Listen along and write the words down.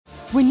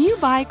When you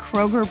buy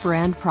Kroger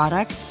brand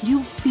products,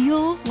 you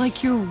feel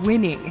like you're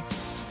winning.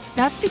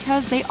 That's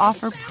because they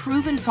offer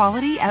proven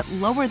quality at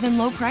lower than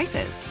low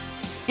prices.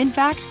 In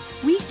fact,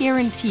 we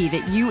guarantee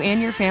that you and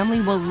your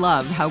family will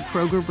love how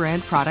Kroger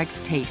brand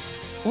products taste,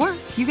 or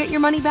you get your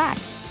money back.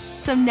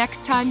 So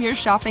next time you're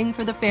shopping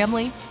for the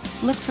family,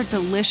 look for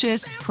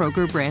delicious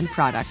Kroger brand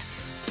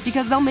products,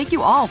 because they'll make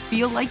you all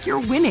feel like you're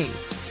winning.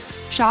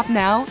 Shop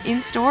now,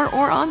 in-store,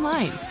 or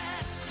online.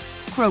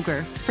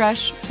 Kroger,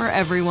 fresh for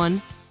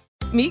everyone.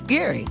 Meet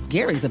Gary.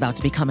 Gary's about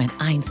to become an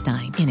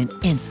Einstein in an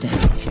instant.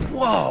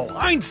 Whoa,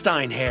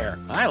 Einstein hair.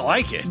 I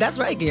like it. That's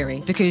right,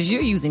 Gary, because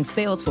you're using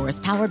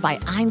Salesforce powered by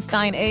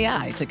Einstein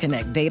AI to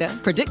connect data,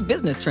 predict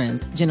business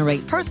trends,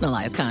 generate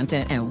personalized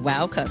content, and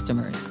wow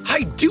customers.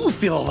 I do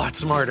feel a lot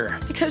smarter.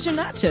 Because you're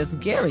not just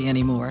Gary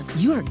anymore.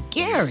 You're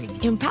Gary,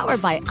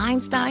 empowered by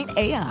Einstein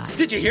AI.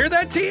 Did you hear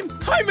that, team?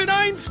 I'm an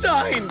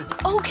Einstein.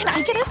 Oh, can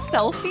I get a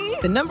selfie?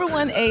 The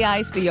 #1 AI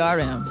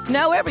CRM.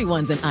 Now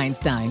everyone's an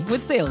Einstein with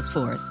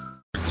Salesforce.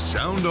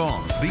 Sound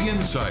On, the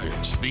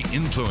insiders, the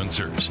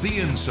influencers, the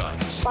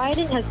insights.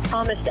 Biden has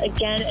promised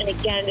again and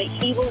again that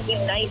he will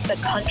unite the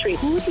country.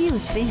 Who do you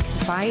think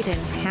Biden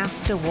has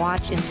to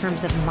watch in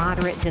terms of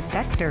moderate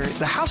defectors?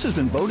 The House has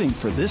been voting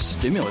for this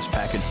stimulus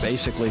package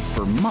basically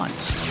for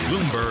months.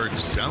 Bloomberg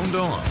Sound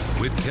On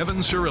with Kevin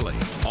Cirilli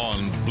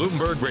on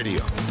Bloomberg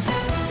Radio.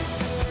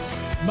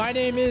 My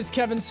name is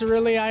Kevin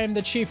Cirilli. I am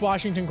the chief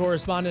Washington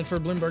correspondent for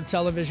Bloomberg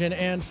Television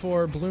and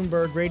for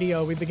Bloomberg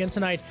Radio. We begin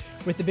tonight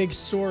with the big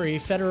story.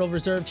 Federal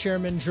Reserve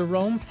Chairman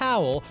Jerome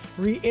Powell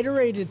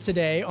reiterated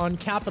today on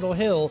Capitol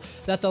Hill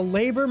that the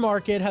labor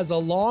market has a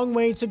long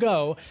way to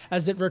go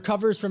as it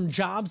recovers from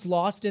jobs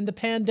lost in the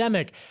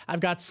pandemic. I've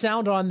got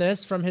sound on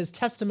this from his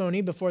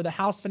testimony before the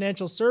House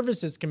Financial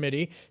Services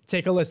Committee.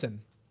 Take a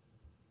listen.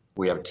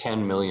 We have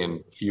 10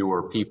 million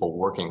fewer people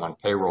working on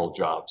payroll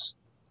jobs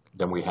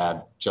than we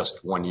had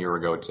just 1 year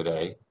ago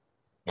today,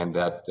 and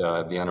that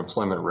the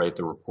unemployment rate,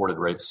 the reported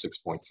rate, is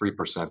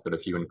 6.3%. But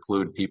if you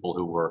include people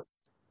who were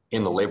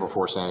in the labor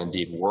force and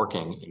indeed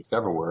working in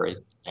February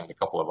and a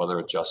couple of other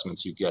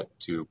adjustments, you get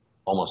to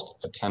almost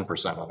a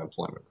 10%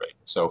 unemployment rate.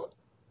 So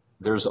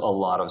there's a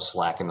lot of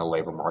slack in the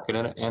labor market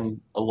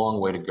and a long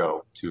way to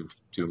go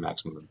to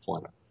maximum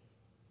employment.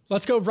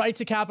 Let's go right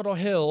to Capitol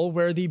Hill,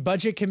 where the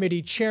Budget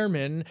Committee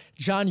Chairman,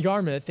 John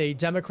Yarmuth, a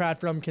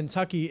Democrat from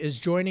Kentucky, is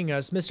joining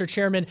us. Mr.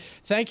 Chairman,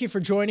 thank you for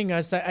joining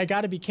us. I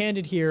got to be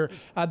candid here.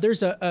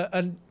 There's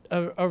a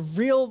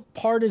real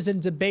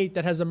partisan debate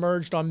that has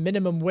emerged on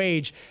minimum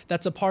wage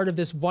that's a part of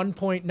this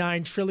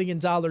 $1.9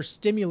 trillion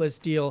stimulus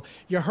deal.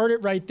 You heard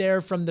it right there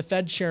from the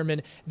Fed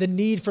chairman, the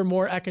need for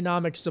more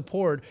economic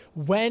support.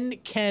 When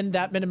can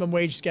that minimum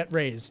wage get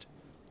raised?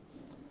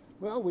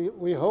 Well,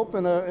 we hope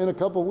in a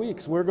couple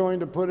weeks. We're going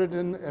to put it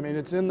in,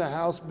 it's in the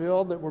House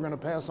bill that we're going to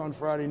pass on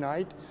Friday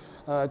night,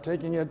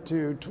 taking it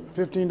to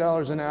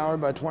 $15 an hour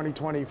by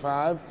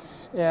 2025.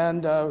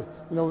 And,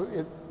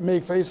 it may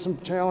face some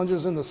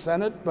challenges in the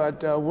Senate,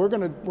 but we're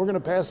going to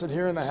pass it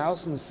here in the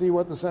House and see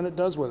what the Senate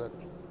does with it.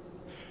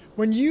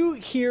 When you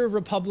hear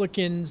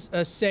Republicans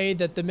say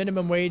that the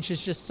minimum wage is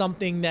just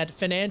something that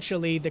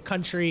financially the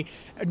country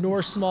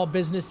nor small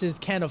businesses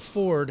can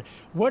afford,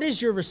 what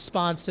is your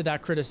response to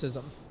that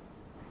criticism?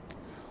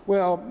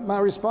 Well, my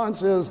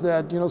response is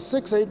that,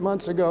 6-8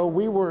 months ago,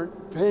 we were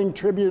paying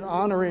tribute,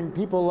 honoring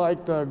people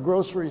like the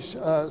grocery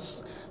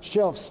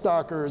shelf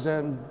stockers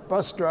and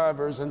bus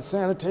drivers and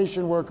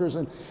sanitation workers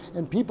and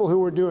people who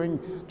were doing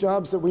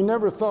jobs that we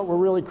never thought were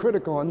really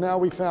critical, and now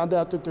we found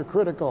out that they're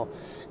critical.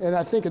 And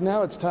I think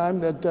now it's time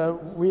that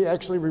we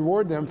actually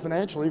reward them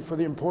financially for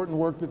the important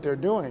work that they're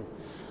doing.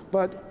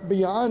 But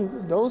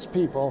beyond those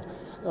people,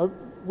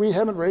 we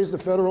haven't raised the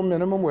federal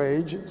minimum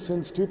wage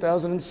since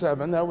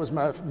 2007. That was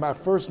my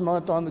first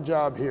month on the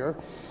job here.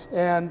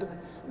 And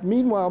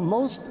meanwhile,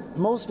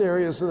 most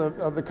areas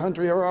of the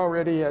country are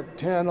already at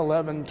 $10,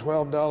 $11,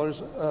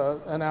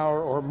 $12 an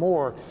hour or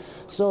more.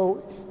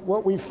 So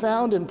what we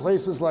found in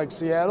places like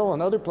Seattle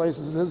and other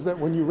places is that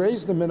when you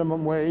raise the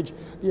minimum wage,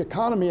 the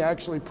economy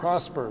actually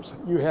prospers.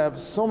 You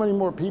have so many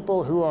more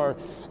people who are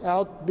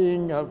out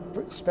being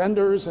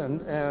spenders,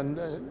 and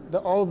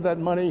all of that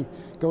money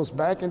goes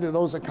back into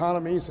those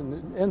economies, and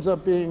it ends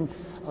up being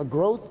a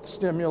growth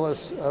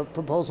stimulus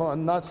proposal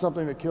and not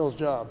something that kills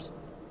jobs.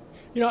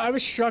 I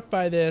was struck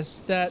by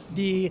this, that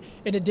in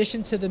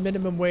addition to the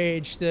minimum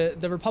wage, the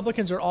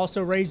Republicans are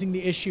also raising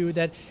the issue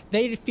that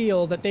they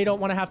feel that they don't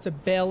want to have to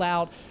bail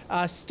out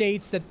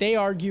states that they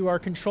argue are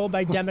controlled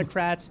by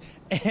Democrats,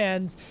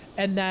 and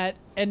that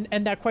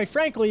quite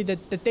frankly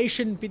that they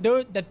shouldn't be,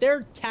 that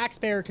their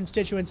taxpayer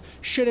constituents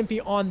shouldn't be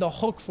on the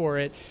hook for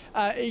it.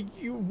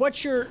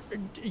 What's your,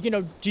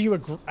 do you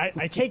agree?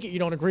 I take it you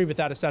don't agree with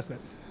that assessment.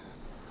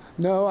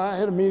 No, I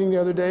had a meeting the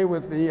other day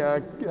with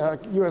the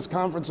U.S.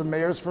 Conference of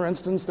Mayors, for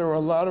instance. There were a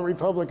lot of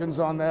Republicans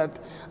on that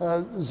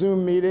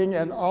Zoom meeting,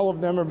 and all of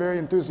them are very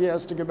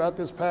enthusiastic about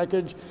this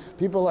package.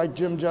 People like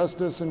Jim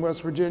Justice in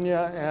West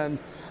Virginia and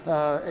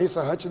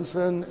Asa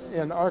Hutchinson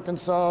in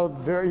Arkansas,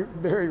 very,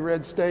 very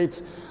red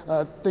states,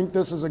 think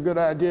this is a good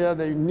idea.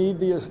 They need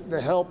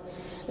the help.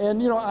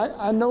 And,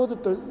 I know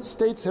that the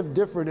states have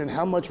differed in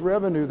how much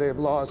revenue they've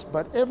lost,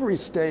 but every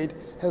state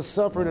has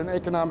suffered an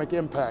economic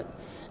impact.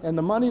 And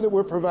the money that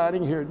we're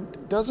providing here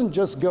doesn't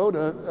just go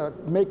to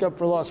make up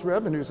for lost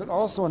revenues. It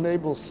also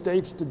enables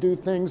states to do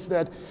things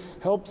that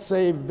help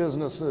save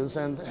businesses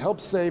and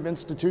help save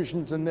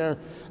institutions in their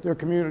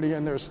community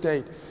and their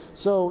state.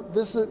 So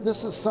this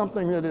is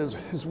something that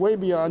is way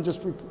beyond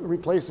just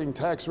replacing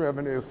tax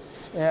revenue.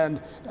 And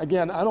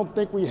again, I don't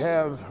think we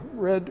have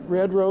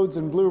red roads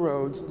and blue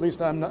roads, at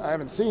least I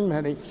haven't seen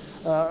many,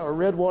 or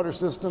red water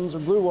systems or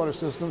blue water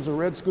systems, or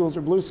red schools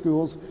or blue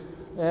schools.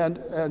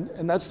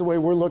 And that's the way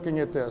we're looking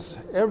at this.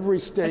 Every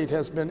state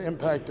has been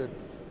impacted.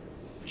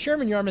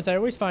 Chairman Yarmuth, I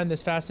always find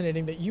this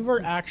fascinating that you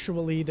were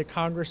actually the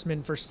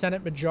congressman for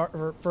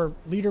for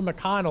Leader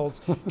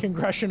McConnell's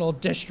congressional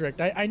district.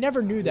 I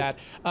never knew that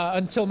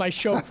until my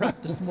show prep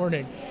this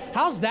morning.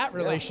 How's that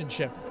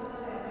relationship?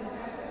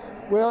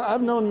 Well,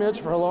 I've known Mitch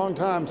for a long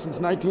time, since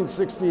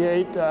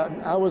 1968.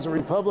 I was a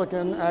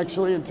Republican,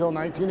 actually, until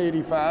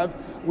 1985.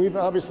 We've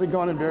obviously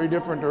gone in very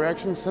different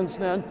directions since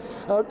then.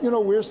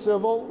 We're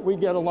civil, we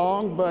get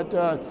along, but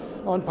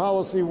on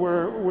policy,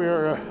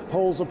 we're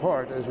poles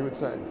apart, as you would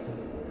say.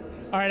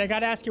 All right, I got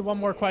to ask you one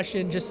more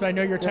question, just I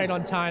know you're tight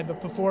on time, but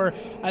before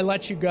I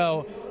let you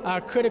go,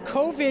 could a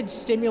COVID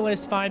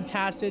stimulus find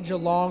passage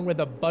along with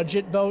a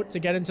budget vote, to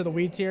get into the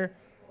weeds here?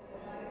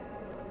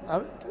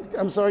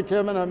 I'm sorry,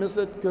 Kevin, I missed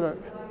it.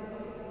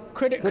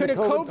 Could it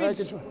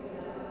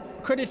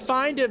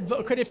find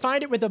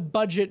it with a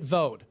budget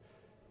vote?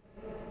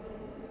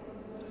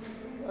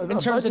 In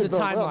terms of the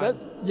timeline.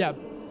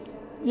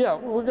 Yeah,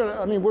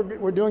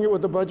 we're doing it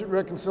with the budget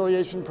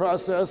reconciliation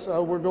process.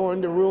 We're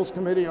going to Rules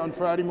Committee on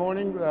Friday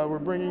morning. We're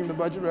bringing the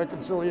budget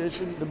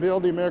reconciliation, the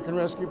bill, the American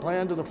Rescue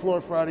Plan, to the floor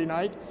Friday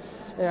night.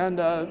 And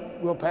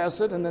we'll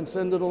pass it and then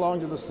send it along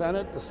to the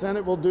Senate. The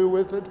Senate will do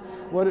with it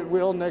what it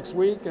will next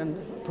week, and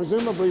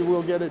presumably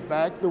we'll get it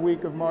back the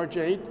week of March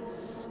 8th,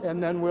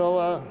 and then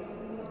we'll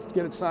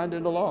get it signed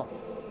into law.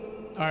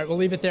 All right, we'll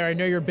leave it there. I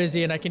know you're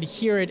busy, and I can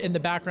hear it in the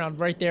background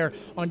right there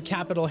on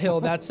Capitol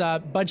Hill. That's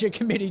Budget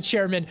Committee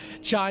Chairman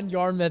John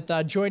Yarmuth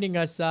joining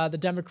us, the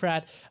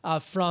Democrat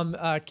from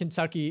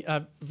Kentucky.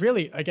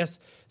 Really, I guess,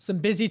 some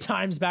busy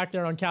times back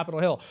there on Capitol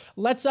Hill.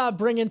 Let's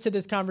bring into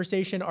this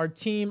conversation our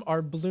team,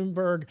 our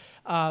Bloomberg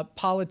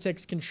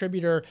politics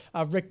contributor,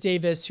 Rick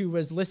Davis, who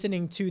was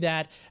listening to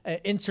that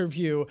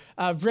interview.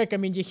 Rick,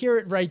 you hear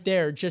it right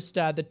there, just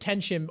the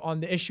tension on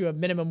the issue of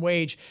minimum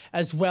wage,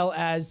 as well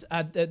as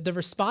the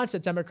response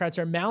that Democrats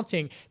are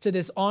mounting to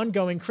this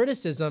ongoing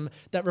criticism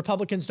that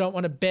Republicans don't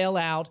want to bail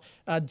out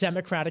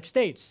Democratic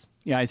states.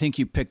 Yeah, I think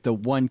you picked the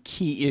one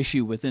key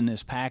issue within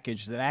this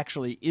package that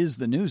actually is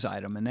the news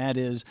item, and that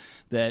is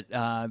that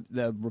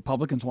the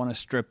Republicans want to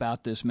strip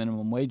out this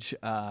minimum wage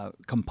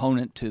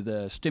component to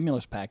the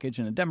stimulus package,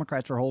 and the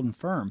Democrats are holding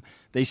firm.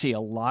 They see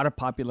a lot of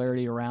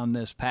popularity around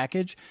this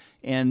package,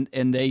 and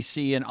they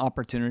see an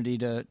opportunity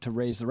to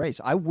raise the rates.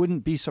 I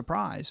wouldn't be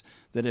surprised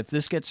that if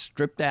this gets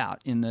stripped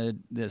out in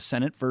the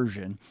Senate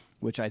version,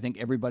 which I think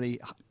everybody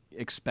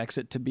expects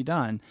it to be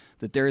done,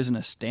 that there isn't a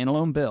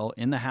standalone bill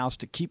in the House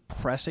to keep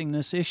pressing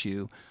this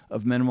issue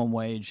of minimum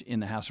wage in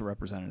the House of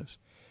Representatives.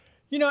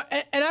 And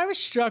I was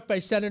struck by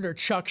Senator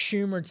Chuck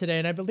Schumer today,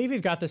 and I believe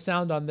we've got the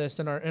sound on this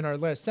in our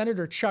list.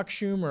 Senator Chuck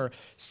Schumer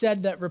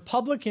said that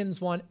Republicans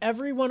want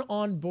everyone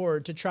on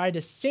board to try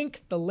to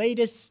sink the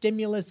latest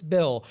stimulus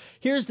bill.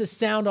 Here's the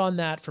sound on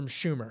that from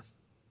Schumer.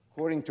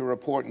 According to a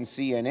report in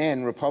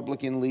CNN,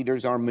 Republican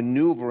leaders are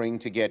maneuvering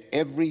to get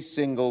every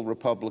single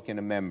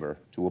Republican member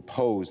to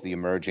oppose the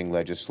emerging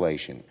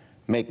legislation.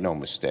 Make no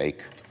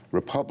mistake,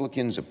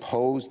 Republicans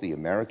oppose the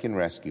American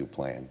Rescue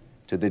Plan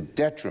to the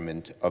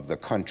detriment of the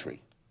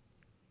country.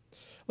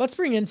 Let's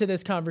bring into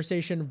this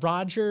conversation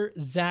Roger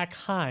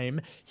Zakheim.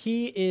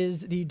 He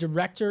is the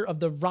director of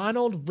the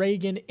Ronald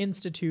Reagan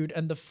Institute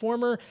and the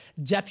former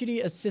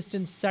Deputy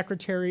Assistant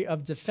Secretary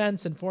of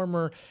Defense and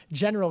former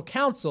General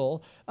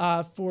Counsel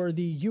for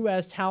the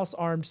U.S. House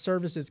Armed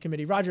Services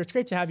Committee. Roger, it's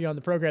great to have you on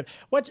the program.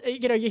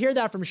 You hear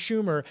that from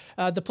Schumer,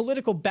 the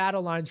political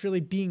battle lines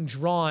really being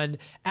drawn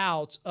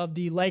out of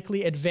the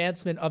likely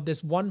advancement of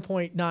this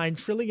 $1.9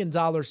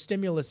 trillion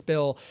stimulus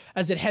bill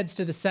as it heads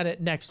to the Senate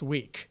next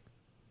week.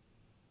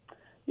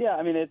 Yeah,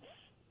 it's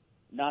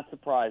not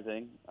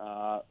surprising.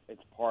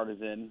 It's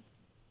partisan.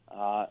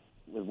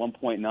 With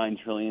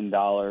 $1.9 trillion,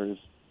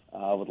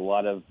 with a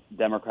lot of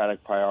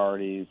Democratic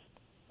priorities,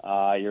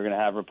 you're going to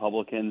have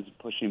Republicans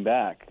pushing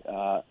back.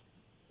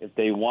 If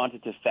they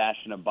wanted to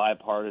fashion a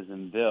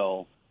bipartisan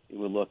bill, it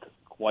would look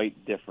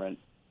quite different,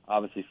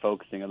 obviously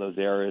focusing on those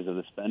areas of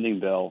the spending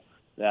bill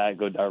that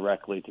go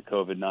directly to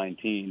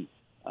COVID-19.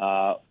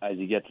 As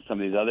you get to some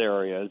of these other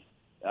areas,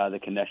 the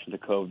connection to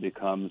COVID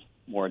becomes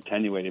more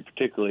attenuated,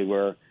 particularly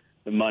where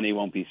the money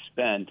won't be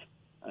spent,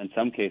 in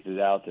some cases,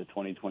 out to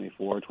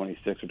 2024,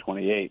 26, or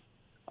 28.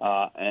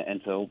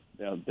 And so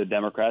the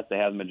Democrats, they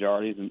have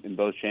majorities in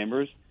both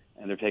chambers,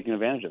 and they're taking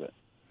advantage of it.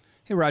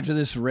 Hey, Roger,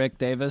 this is Rick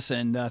Davis,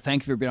 and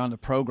thank you for being on the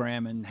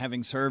program. And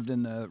having served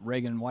in the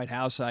Reagan White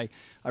House, I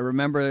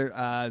remember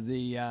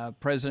the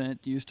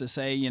president used to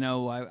say,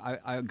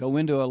 I go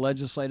into a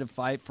legislative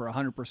fight for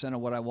 100%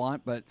 of what I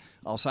want, but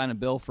I'll sign a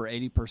bill for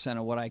 80%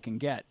 of what I can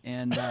get.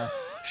 And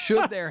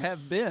should there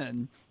have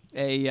been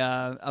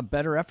a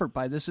better effort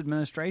by this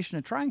administration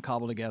to try and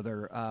cobble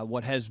together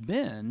what has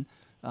been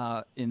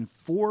in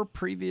 4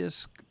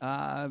 previous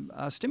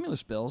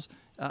stimulus bills,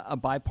 a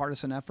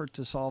bipartisan effort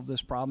to solve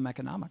this problem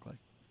economically?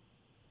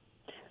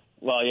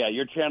 Well, yeah,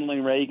 you're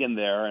channeling Reagan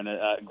there, and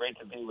great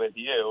to be with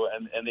you.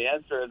 And the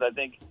answer is, I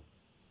think,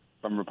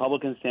 from a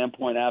Republican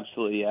standpoint,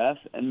 absolutely yes.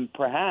 And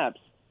perhaps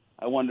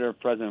I wonder if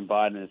President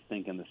Biden is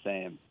thinking the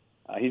same.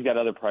 He's got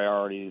other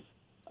priorities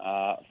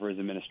for his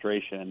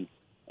administration,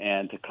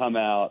 and to come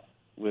out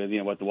with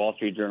what the Wall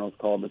Street Journal has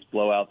called this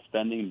blowout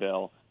spending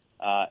bill,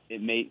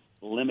 it may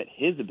limit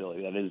his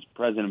ability, that is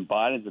President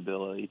Biden's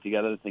ability, to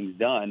get other things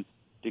done,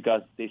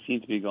 because they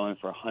seem to be going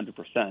for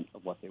 100%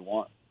 of what they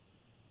want.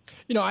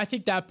 I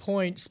think that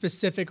point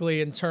specifically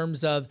in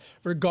terms of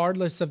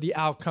regardless of the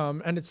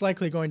outcome, and it's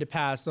likely going to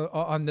pass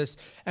on this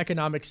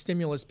economic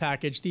stimulus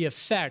package, the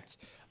effect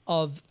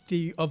of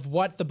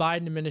what the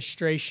Biden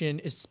administration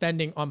is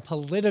spending on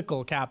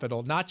political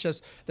capital, not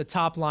just the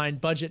top line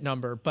budget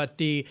number, but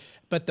the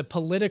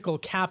political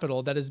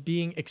capital that is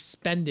being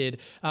expended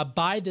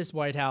by this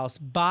White House,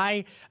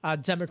 by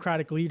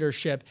Democratic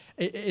leadership,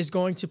 is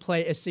going to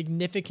play a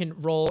significant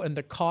role in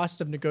the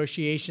cost of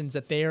negotiations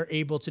that they are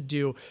able to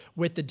do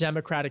with the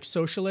Democratic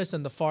Socialists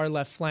and the far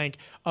left flank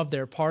of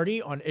their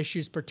party on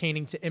issues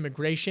pertaining to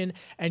immigration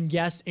and,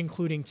 yes,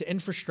 including to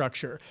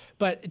infrastructure.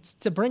 But it's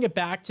to bring it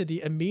back to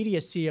the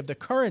immediacy of the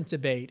current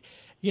debate.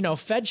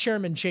 Fed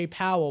Chairman Jay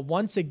Powell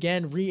once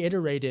again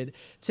reiterated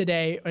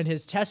today in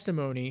his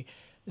testimony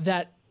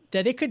that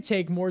it could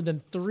take more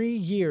than 3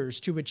 years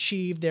to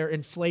achieve their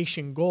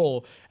inflation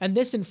goal. And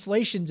this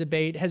inflation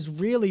debate has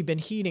really been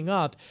heating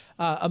up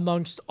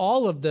amongst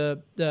all of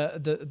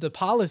the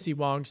policy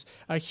wonks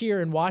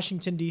here in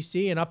Washington,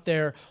 D.C. and up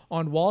there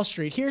on Wall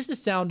Street. Here's the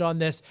sound on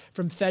this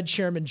from Fed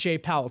Chairman Jay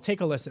Powell.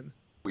 Take a listen.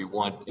 We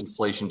want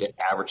inflation to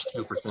average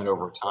 2%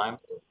 over time.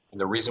 And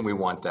the reason we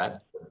want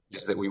that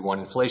is that we want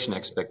inflation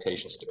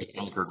expectations to be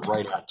anchored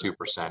right at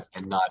 2%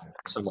 and not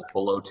somewhat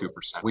below 2%.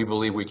 We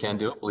believe we can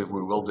do it, believe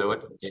we will do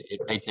it.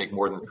 It may take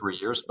more than 3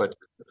 years, but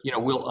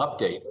we'll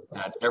update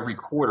that every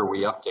quarter.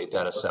 We update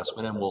that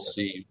assessment, and we'll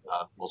see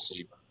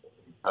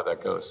how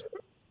that goes.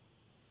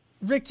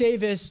 Rick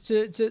Davis,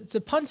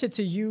 to punt it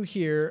to you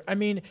here, I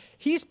mean,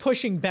 he's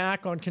pushing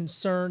back on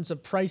concerns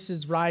of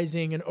prices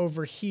rising and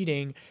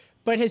overheating,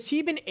 but has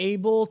he been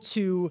able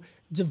to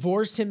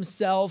divorce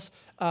himself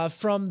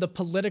from the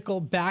political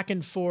back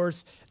and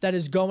forth that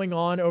is going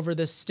on over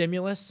this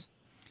stimulus?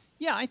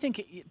 Yeah, I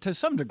think to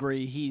some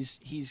degree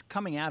he's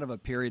coming out of a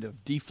period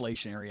of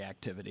deflationary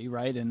activity,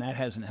 right? And that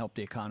hasn't helped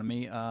the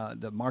economy.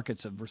 The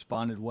markets have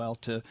responded well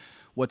to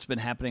what's been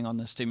happening on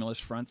the stimulus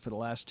front for the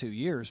last 2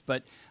 years.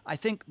 But I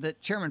think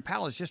that Chairman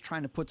Powell is just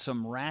trying to put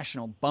some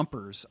rational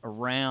bumpers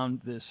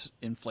around this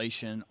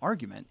inflation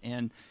argument.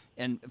 And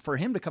for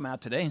him to come out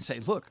today and say,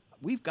 look,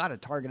 we've got a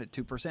target at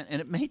 2%,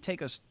 and it may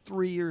take us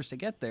 3 years to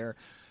get there,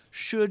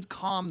 should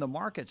calm the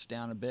markets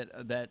down a bit,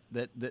 that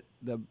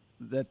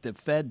the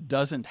Fed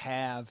doesn't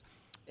have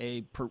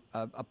a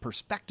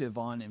perspective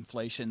on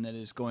inflation that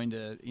is going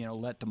to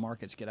let the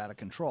markets get out of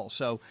control.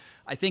 So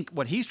I think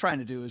what he's trying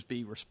to do is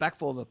be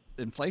respectful of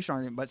the inflation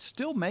argument, but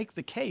still make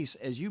the case,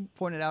 as you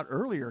pointed out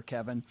earlier,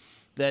 Kevin,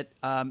 that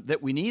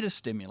we need a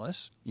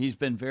stimulus. He's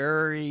been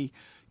very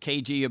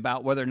cagey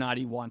about whether or not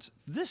he wants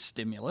this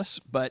stimulus,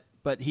 but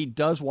he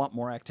does want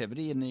more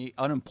activity, and the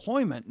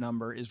unemployment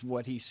number is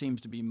what he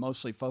seems to be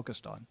mostly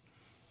focused on.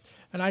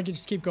 And I can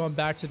just keep going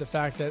back to the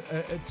fact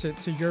that,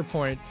 to your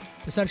point,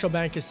 the central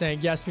bank is saying,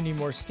 yes, we need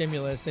more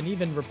stimulus. And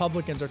even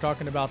Republicans are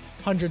talking about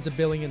hundreds of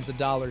billions of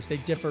dollars. They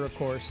differ, of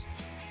course,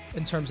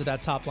 in terms of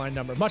that top line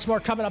number. Much more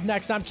coming up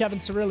next. I'm Kevin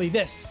Cirilli.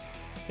 This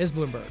is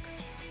Bloomberg.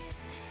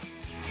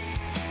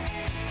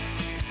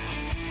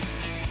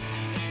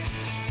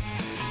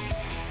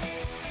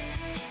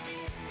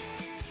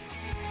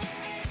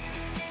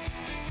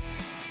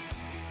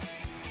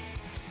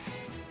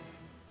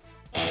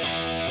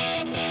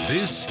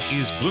 This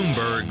is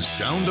Bloomberg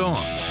Sound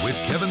On with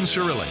Kevin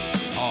Cirilli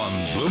on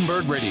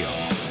Bloomberg Radio.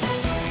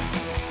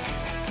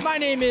 My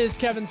name is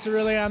Kevin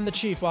Cirilli. I'm the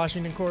chief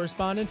Washington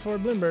correspondent for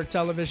Bloomberg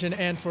Television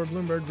and for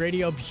Bloomberg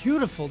Radio.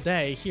 Beautiful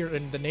day here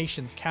in the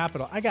nation's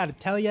capital. I got to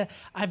tell you,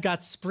 I've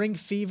got spring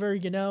fever.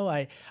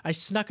 I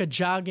snuck a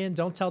jog in.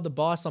 Don't tell the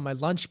boss on my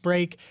lunch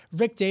break.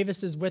 Rick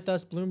Davis is with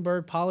us,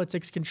 Bloomberg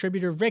politics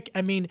contributor. Rick,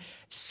 I mean,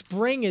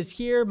 spring is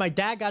here. My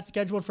dad got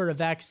scheduled for a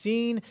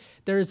vaccine.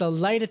 There is a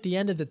light at the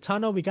end of the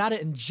tunnel. We got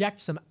to inject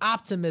some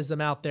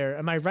optimism out there.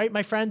 Am I right,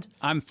 my friend?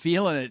 I'm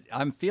feeling it.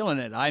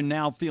 I'm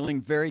now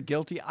feeling very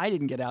guilty. I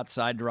didn't get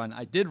outside to run.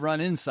 I did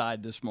run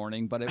inside this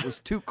morning, but it was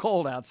too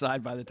cold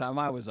outside by the time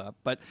I was up.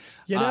 But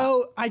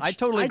I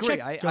totally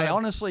agree. I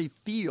honestly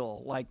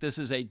feel like this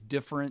is a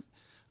different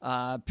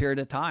period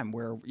of time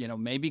where,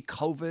 maybe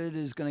COVID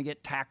is going to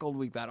get tackled.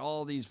 We've got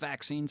all these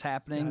vaccines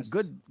happening. Yes.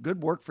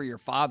 Good work for your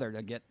father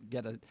to get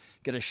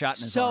a shot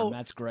in his arm.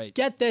 That's great.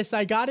 Get this.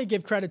 I got to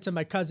give credit to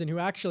my cousin who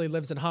actually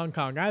lives in Hong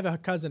Kong. I have a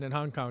cousin in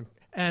Hong Kong.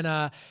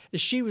 And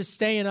she was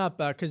staying up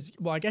because,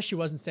 I guess she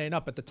wasn't staying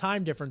up, but the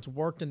time difference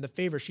worked in the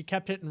favor. She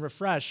kept hitting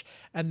refresh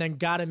and then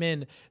got him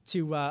in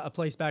to a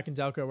place back in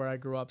Delco where I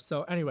grew up.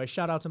 So anyway,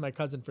 shout out to my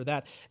cousin for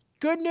that.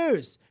 Good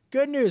news.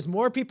 Good news.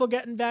 More people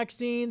getting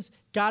vaccines.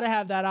 Got to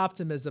have that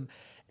optimism.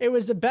 It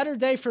was a better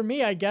day for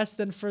me, I guess,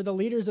 than for the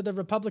leaders of the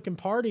Republican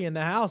Party in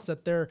the House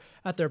at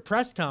their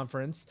press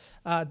conference.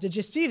 Did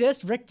you see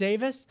this, Rick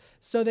Davis?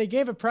 So they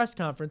gave a press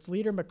conference,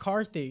 Leader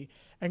McCarthy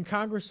and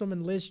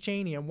Congresswoman Liz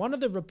Cheney, and one of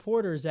the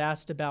reporters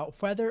asked about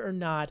whether or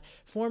not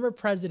former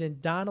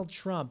President Donald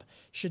Trump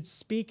should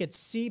speak at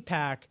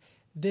CPAC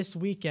this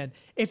weekend.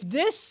 If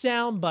this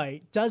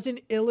soundbite doesn't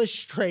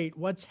illustrate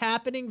what's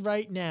happening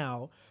right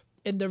now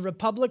in the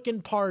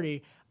Republican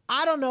Party,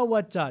 I don't know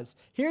what does.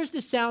 Here's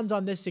the sound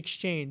on this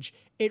exchange.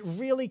 It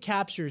really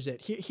captures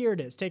it. Here it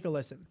is. Take a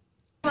listen.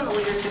 On the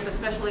leadership,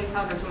 especially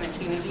Congresswoman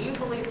Cheney, do you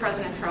believe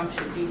President Trump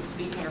should be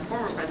speaking, or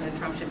former President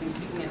Trump should be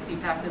speaking at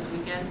CPAC this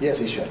weekend? Yes,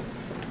 he should.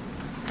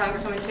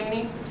 Congresswoman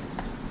Cheney?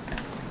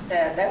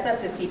 That's up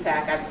to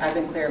CPAC. I've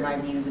been clear in my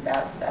views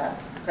about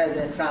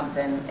President Trump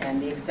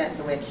and the extent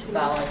to which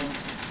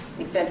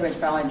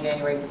following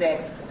January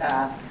 6th,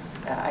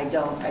 I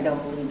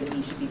don't believe that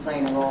he should be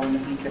playing a role in the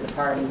future of the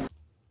party.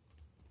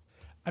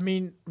 I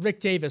mean, Rick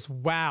Davis,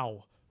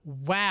 wow.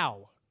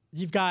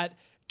 You've got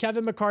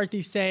Kevin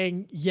McCarthy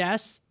saying,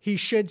 yes, he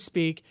should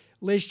speak.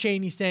 Liz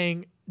Cheney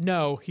saying,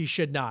 no, he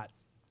should not.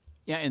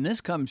 Yeah, and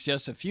this comes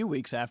just a few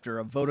weeks after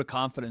a vote of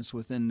confidence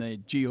within the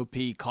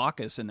GOP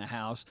caucus in the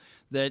House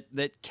that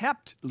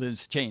kept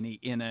Liz Cheney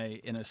in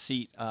a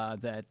seat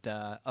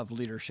of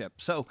leadership.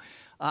 So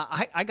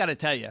I got to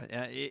tell you,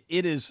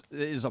 it is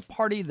a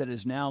party that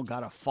has now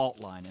got a fault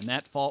line, and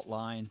that fault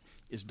line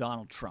is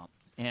Donald Trump.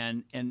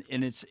 And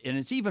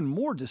it's even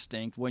more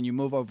distinct when you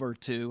move over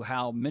to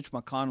how Mitch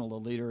McConnell, the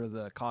leader of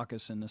the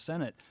caucus in the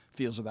Senate,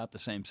 feels about the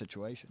same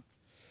situation.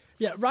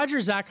 Yeah, Roger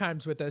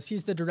Zackheim's with us.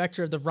 He's the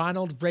director of the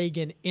Ronald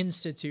Reagan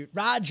Institute.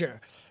 Roger,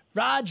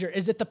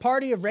 is it the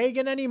party of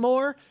Reagan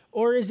anymore,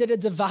 or is it a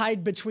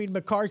divide between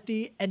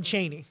McCarthy and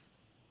Cheney?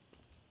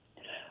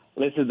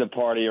 This is the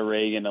party of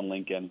Reagan and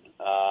Lincoln,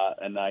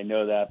 and I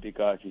know that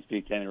because you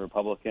speak to any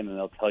Republican, and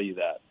they'll tell you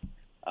that.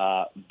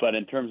 But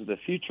in terms of the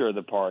future of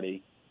the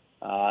party,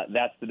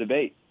 that's the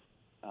debate.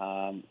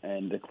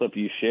 And the clip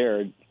you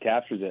shared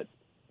captures it,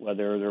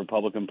 whether the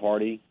Republican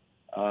Party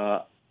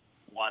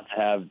wants to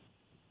have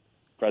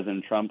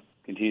President Trump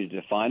continue to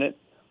define it,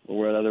 or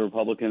whether other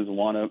Republicans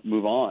want to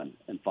move on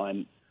and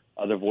find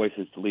other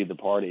voices to lead the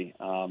party.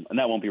 And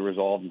that won't be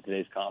resolved in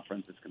today's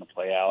conference. It's going to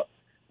play out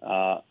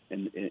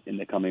in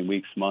the coming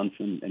weeks, months,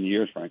 and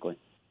years, frankly.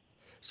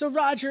 So,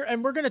 Roger,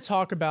 and we're going to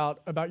talk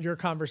about your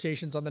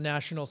conversations on the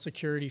national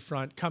security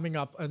front coming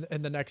up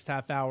in the next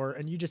half hour.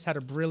 And you just had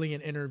a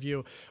brilliant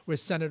interview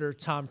with Senator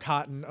Tom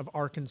Cotton of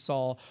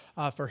Arkansas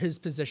for his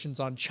positions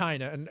on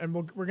China. And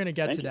we're going to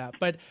get to that.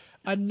 But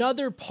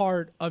another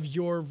part of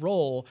your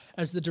role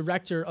as the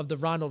director of the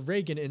Ronald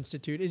Reagan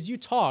Institute is you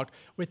talk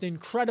with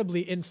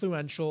incredibly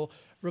influential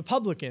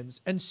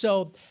Republicans. And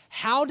so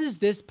how does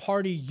this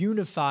party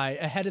unify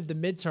ahead of the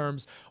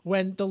midterms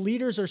when the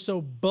leaders are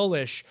so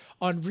bullish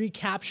on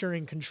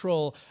recapturing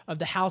control of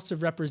the House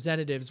of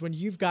Representatives, when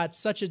you've got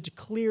such a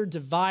clear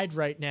divide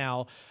right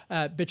now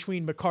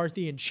between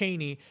McCarthy and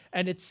Cheney,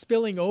 and it's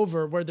spilling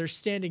over where they're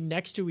standing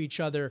next to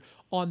each other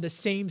on the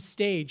same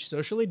stage,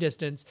 socially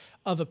distanced,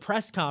 of a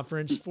press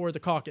conference for the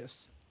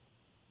caucus?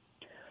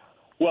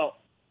 Well,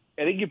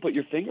 I think you put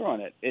your finger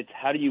on it. It's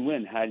how do you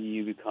win? How do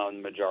you become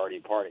the majority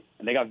party?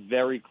 And they got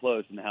very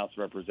close in the House of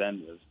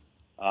Representatives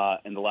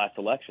in the last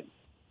election.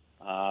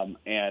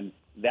 And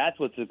that's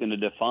what's going to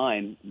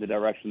define the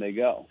direction they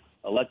go.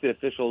 Elected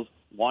officials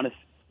want to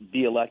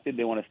be elected.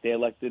 They want to stay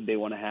elected. They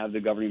want to have the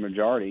governing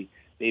majority.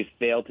 They've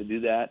failed to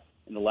do that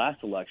in the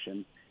last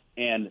election.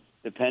 And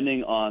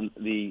depending on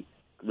the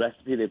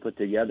recipe they put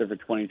together for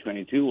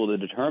 2022 will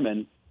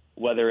determine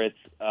whether it's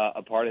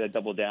a party that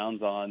double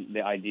downs on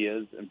the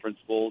ideas and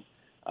principles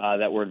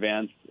that were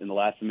advanced in the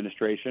last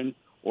administration,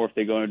 or if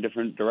they go in a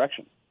different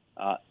direction.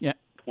 Yeah.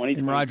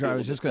 And Roger, I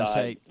was just going to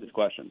say this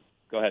question.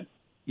 Go ahead.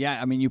 Yeah,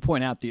 I mean, you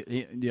point out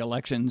the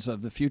elections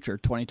of the future,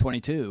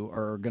 2022,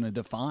 are going to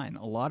define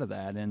a lot of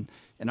that, and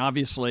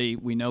obviously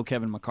we know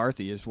Kevin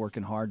McCarthy is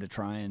working hard to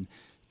try and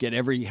get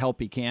every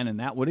help he can, and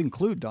that would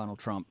include Donald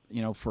Trump,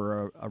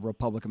 for a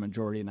Republican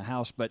majority in the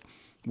House. But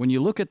when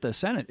you look at the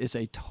Senate, it's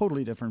a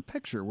totally different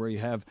picture where you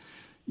have,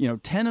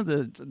 10 of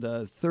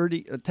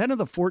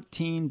the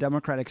 14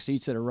 Democratic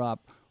seats that are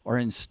up are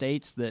in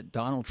states that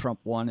Donald Trump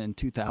won in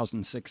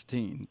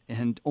 2016,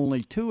 and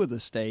only 2 of the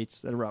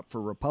states that are up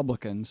for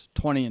Republicans,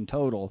 20 in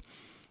total,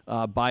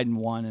 Biden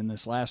won in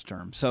this last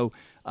term. So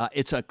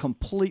it's a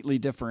completely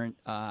different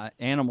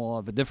animal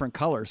of a different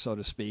color, so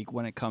to speak,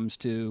 when it comes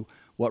to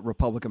what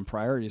Republican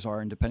priorities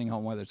are, and depending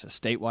on whether it's a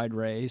statewide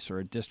race or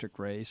a district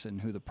race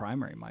and who the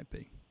primary might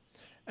be.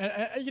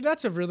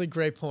 That's a really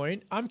great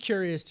point. I'm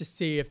curious to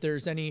see if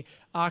there's any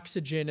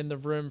oxygen in the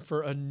room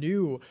for a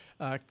new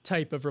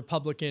type of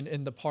Republican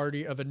in the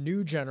party of a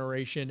new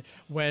generation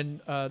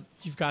when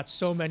you've got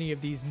so many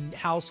of these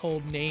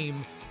household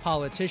name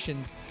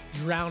politicians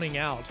drowning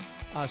out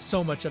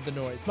so much of the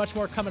noise. Much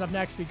more coming up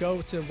next. We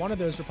go to one of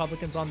those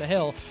Republicans on the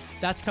Hill.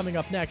 That's coming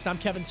up next. I'm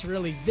Kevin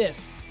Cirilli.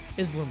 This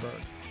is Bloomberg.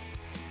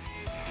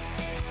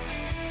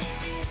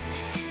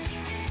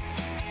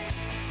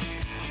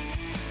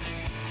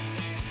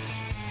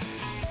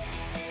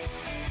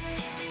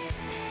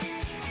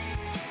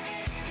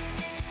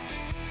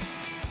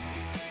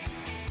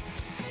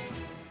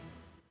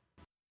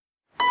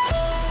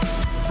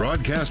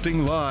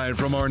 Broadcasting live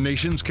from our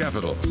nation's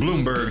capital,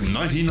 Bloomberg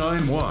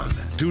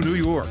 99.1. To New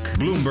York,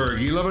 Bloomberg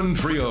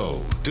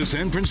 1130. To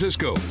San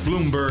Francisco,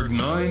 Bloomberg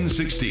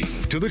 960.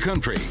 To the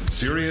country,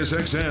 Sirius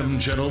XM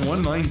Channel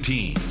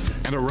 119.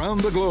 And around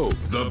the globe,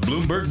 the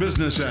Bloomberg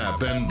Business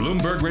app and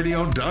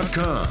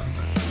BloombergRadio.com.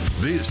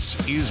 This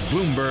is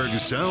Bloomberg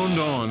Sound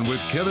On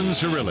with Kevin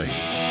Cirilli.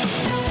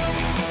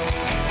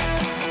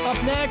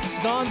 Up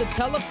next on the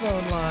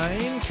telephone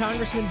line,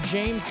 Congressman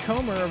James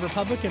Comer, a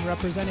Republican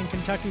representing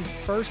Kentucky's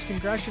 1st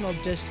Congressional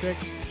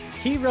District.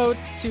 He wrote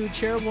to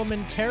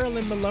Chairwoman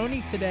Carolyn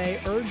Maloney today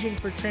urging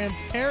for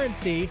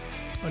transparency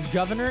on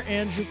Governor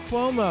Andrew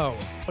Cuomo,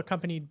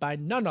 accompanied by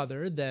none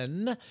other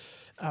than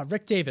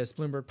Rick Davis,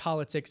 Bloomberg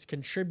Politics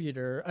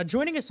contributor.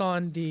 Joining us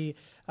on the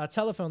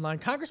telephone line,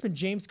 Congressman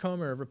James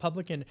Comer, a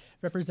Republican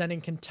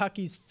representing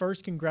Kentucky's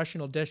 1st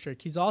Congressional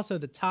District. He's also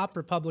the top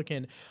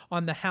Republican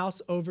on the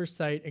House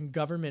Oversight and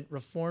Government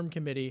Reform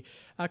Committee.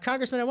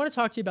 Congressman, I want to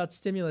talk to you about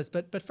stimulus,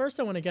 but first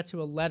I want to get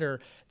to a letter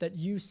that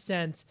you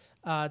sent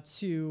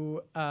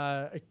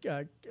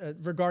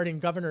regarding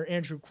Governor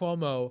Andrew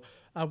Cuomo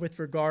with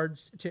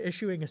regards to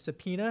issuing a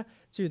subpoena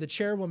to the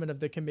chairwoman of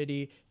the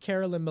committee,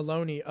 Carolyn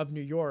Maloney of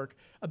New York,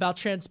 about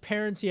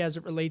transparency as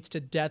it relates to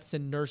deaths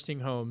in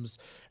nursing homes.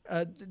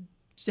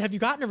 Have you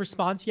gotten a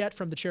response yet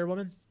from the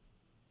chairwoman?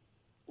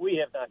 We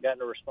have not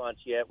gotten a response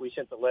yet. We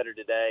sent the letter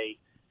today.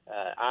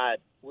 I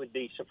would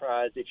be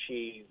surprised if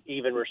she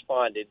even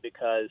responded,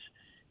 because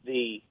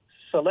the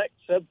select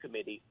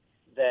subcommittee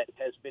that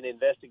has been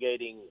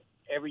investigating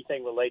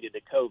everything related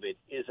to COVID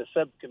is a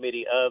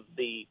subcommittee of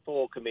the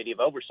full committee of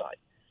oversight.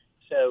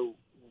 So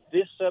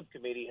this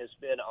subcommittee has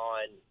been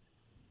on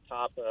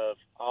top of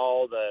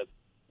all the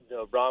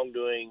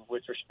wrongdoing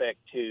with respect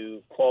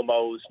to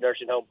Cuomo's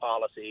nursing home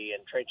policy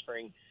and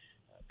transferring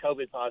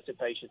COVID positive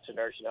patients to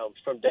nursing homes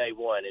from day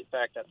one. In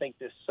fact, I think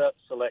this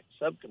select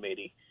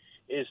subcommittee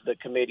is the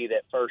committee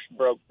that first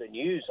broke the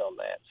news on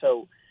that.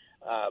 So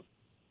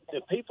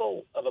the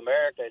people of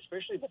America,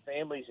 especially the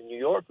families in New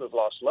York who have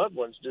lost loved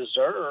ones,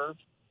 deserve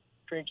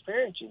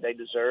transparency. They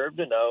deserve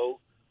to know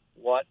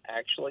what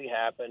actually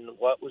happened,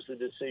 what was the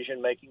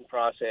decision-making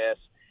process.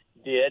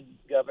 Did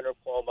Governor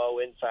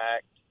Cuomo, in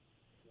fact,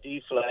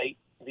 deflate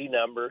the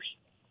numbers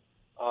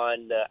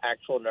on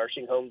actual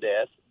nursing home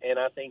deaths? And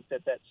I think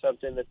that that's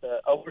something that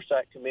the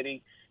Oversight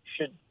Committee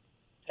should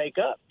take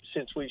up,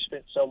 since we've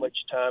spent so much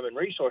time and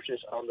resources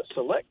on the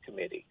Select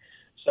Committee.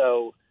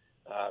 So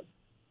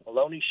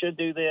Maloney should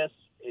do this.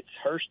 It's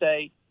her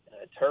state,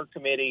 it's her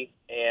committee,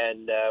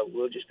 and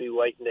we'll just be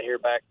waiting to hear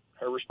back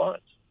her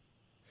response.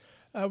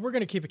 We're going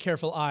to keep a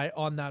careful eye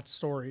on that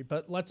story,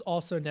 but let's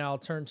also now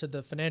turn to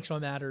the financial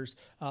matters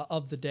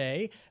of the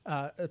day,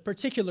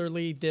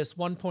 particularly this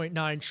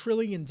 $1.9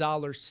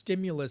 trillion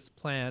stimulus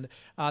plan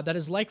that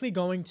is likely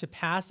going to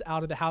pass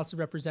out of the House of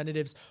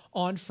Representatives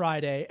on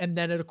Friday, and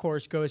then it, of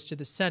course, goes to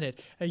the Senate.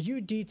 You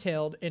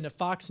detailed in a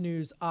Fox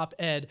News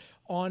op-ed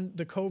on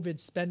the COVID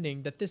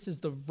spending that this is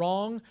the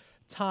wrong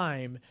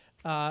time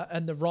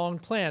and the wrong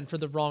plan for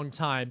the wrong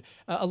time.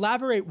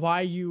 Elaborate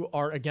why you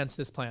are against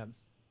this plan.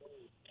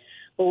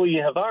 Well, we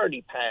have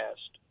already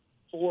passed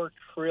 $4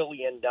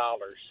 trillion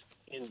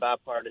in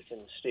bipartisan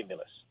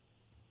stimulus.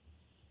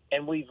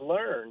 And we've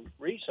learned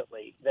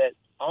recently that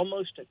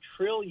almost $1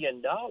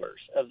 trillion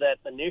of that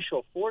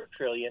initial $4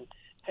 trillion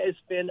has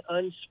been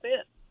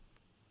unspent.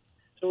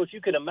 So if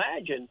you can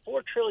imagine,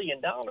 $4 trillion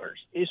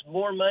is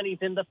more money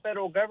than the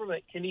federal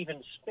government can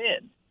even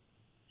spend.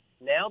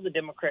 Now the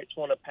Democrats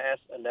want to pass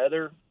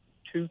another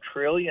 $2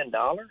 trillion.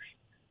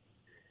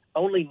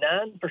 Only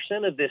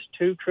 9% of this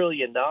 $2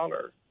 trillion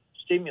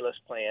stimulus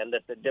plan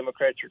that the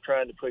Democrats are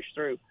trying to push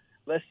through,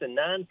 less than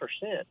 9%,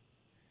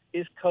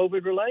 is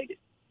COVID related.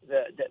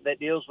 That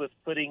deals with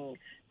putting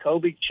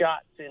COVID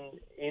shots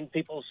in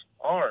people's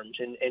arms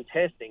and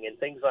testing and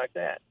things like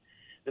that.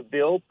 The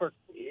bill,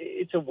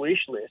 it's a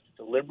wish list. It's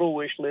a liberal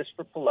wish list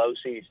for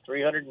Pelosi. It's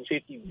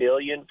 $350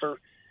 billion for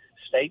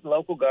state and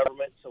local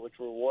governments, so it's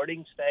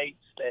rewarding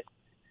states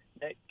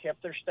that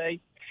kept their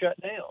state shut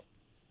down.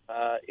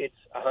 It's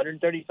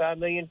 $135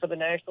 million for the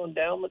National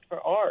Endowment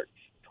for Arts,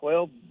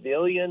 $12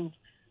 billion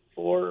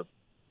for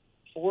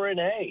foreign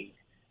aid,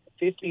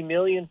 $50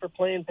 million for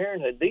Planned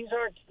Parenthood. These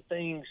aren't the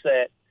things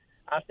that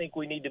I think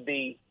we need to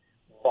be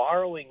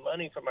borrowing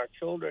money from our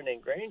children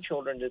and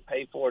grandchildren to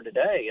pay for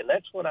today. And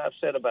that's what I've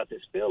said about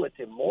this bill. It's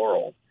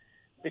immoral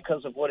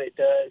because of what it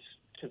does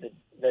to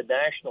the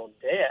national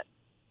debt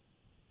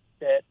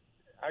that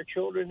our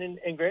children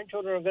and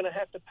grandchildren are going to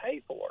have to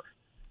pay for.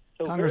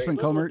 So Congressman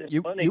Comer,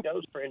 money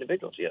goes for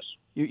individuals. Yes.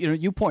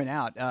 You point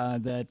out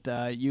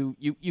that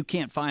you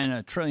can't find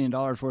 $1 trillion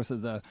worth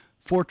of the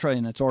 $4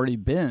 trillion that's already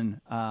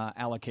been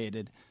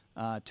allocated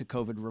to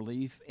COVID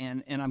relief,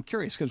 and I'm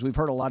curious because we've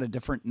heard a lot of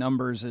different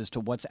numbers as to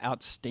what's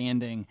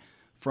outstanding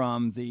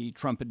from the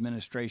Trump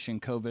administration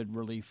COVID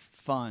relief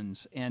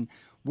funds, and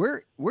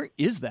where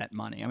is that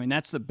money? I mean,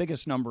 that's the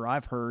biggest number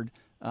I've heard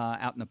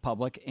out in the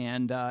public,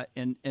 and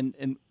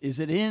is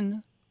it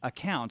in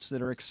accounts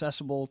that are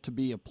accessible to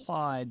be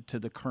applied to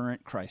the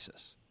current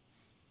crisis?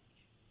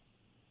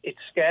 It's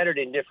scattered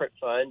in different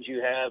funds.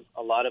 You have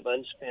a lot of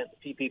unspent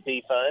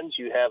PPP funds.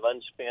 You have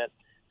unspent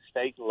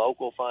state and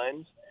local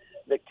funds.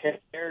 The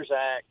CARES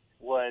Act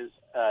was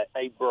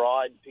a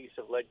broad piece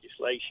of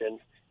legislation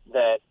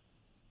that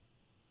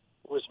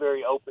was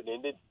very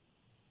open-ended,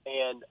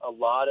 and a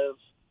lot of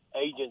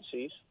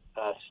agencies,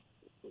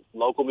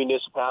 local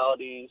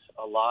municipalities,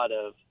 a lot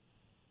of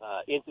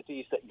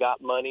entities that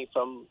got money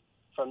from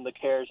the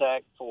CARES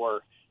Act for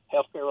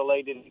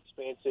healthcare-related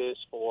expenses,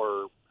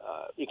 for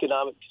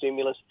economic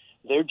stimulus,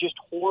 they're just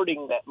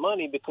hoarding that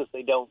money because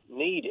they don't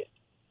need it.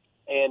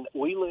 And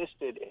we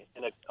listed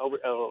in an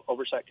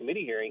oversight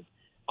committee hearing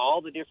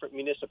all the different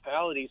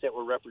municipalities that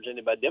were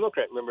represented by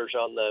Democrat members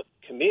on the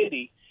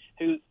committee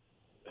who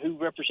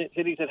represent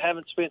cities that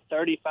haven't spent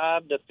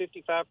 35 to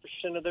 55%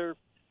 of their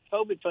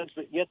COVID funds,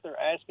 but yet they're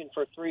asking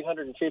for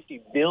 $350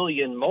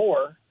 billion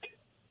more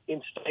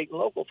in state and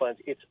local funds.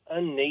 It's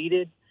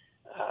unneeded.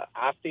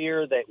 I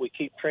fear that we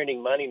keep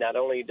printing money. Not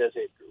only does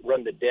it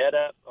run the debt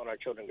up on our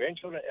children and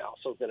grandchildren, it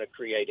also is going to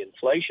create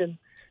inflation.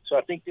 So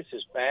I think this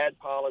is bad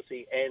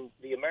policy, and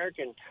the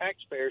American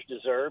taxpayers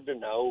deserve to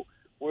know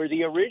where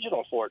the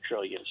original $4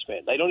 trillion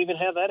spent. They don't even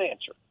have that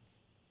answer.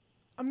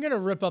 I'm going to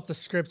rip up the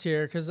script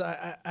here because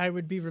I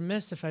would be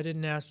remiss if I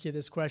didn't ask you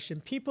this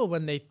question. People,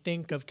 when they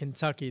think of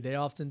Kentucky, they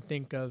often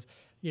think of,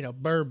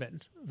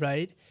 bourbon,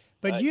 right?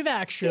 But you've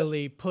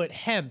actually put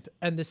hemp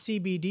and the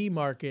CBD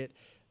market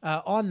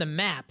on the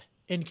map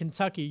in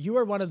Kentucky. You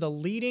are one of the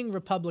leading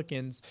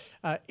Republicans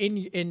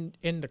in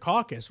the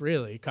caucus,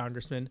 really,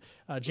 Congressman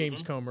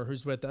James Comer,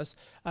 who's with us,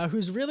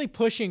 who's really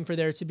pushing for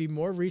there to be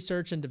more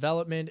research and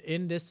development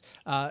in this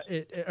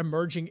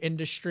emerging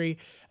industry.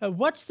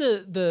 What's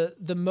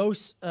the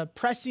most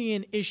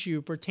prescient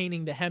issue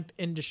pertaining to hemp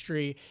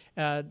industry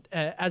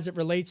as it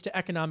relates to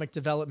economic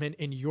development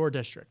in your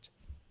district?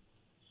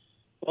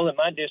 Well, in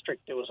my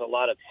district, there was a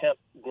lot of hemp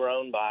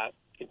grown by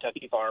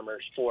Kentucky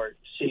farmers for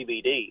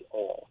CBD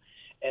oil.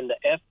 And the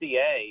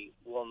FDA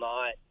will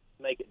not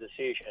make a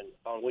decision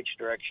on which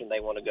direction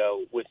they want to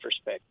go with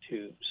respect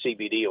to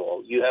CBD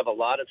oil. You have a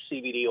lot of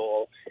CBD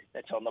oil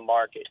that's on the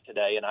market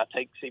today, and I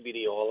take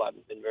CBD oil.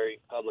 I've been very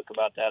public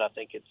about that. I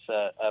think it's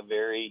a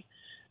very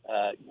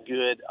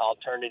good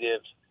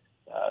alternative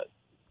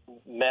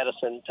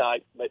medicine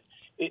type, but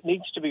it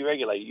needs to be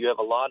regulated. You have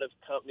a lot of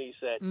companies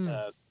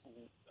that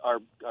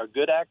are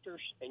good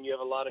actors, and you have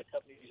a lot of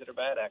companies that are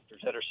bad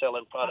actors that are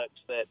selling products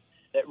that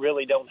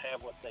really don't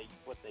have what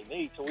they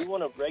need. So we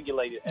want to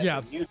regulate it as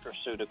a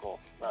nutraceutical.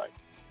 Right.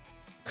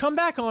 Come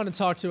back on and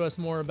talk to us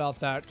more about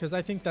that, because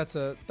I think that's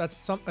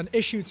an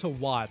issue to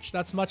watch.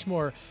 That's much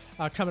more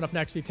coming up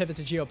next. We pivot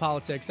to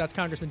geopolitics. That's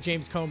Congressman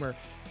James Comer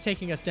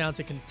taking us down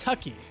to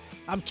Kentucky.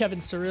 I'm Kevin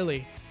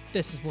Cirilli.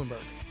 This is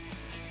Bloomberg.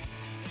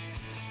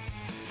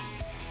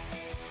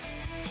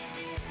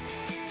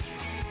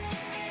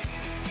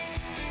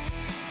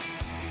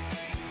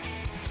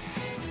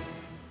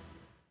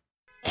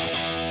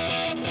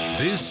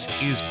 This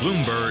is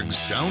Bloomberg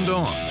Sound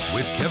On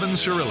with Kevin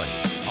Cirilli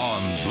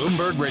on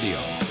Bloomberg Radio.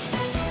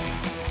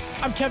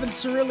 I'm Kevin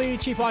Cirilli,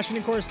 Chief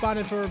Washington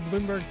Correspondent for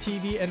Bloomberg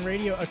TV and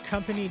Radio,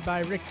 accompanied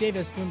by Rick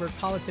Davis, Bloomberg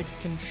Politics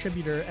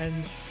contributor,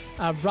 and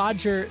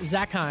Roger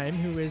Zakheim,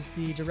 who is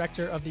the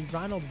director of the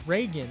Ronald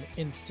Reagan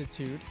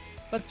Institute.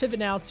 Let's pivot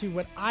now to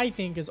what I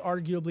think is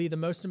arguably the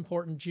most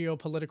important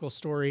geopolitical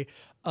story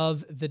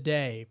of the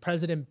day.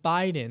 President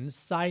Biden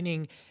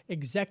signing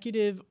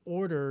executive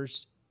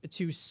orders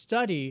to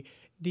study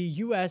the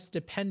U.S.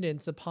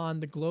 dependence upon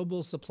the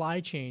global supply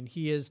chain.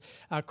 He is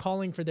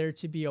calling for there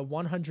to be a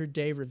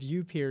 100-day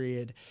review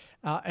period.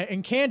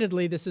 And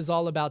candidly, this is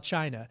all about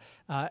China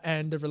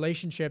and the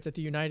relationship that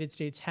the United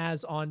States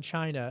has on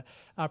China,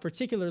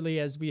 particularly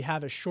as we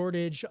have a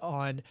shortage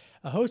on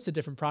a host of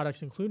different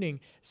products, including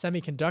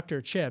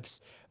semiconductor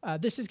chips.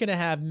 This is going to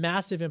have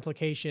massive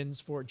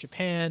implications for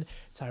Japan,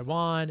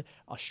 Taiwan,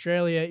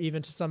 Australia,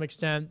 even to some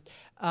extent.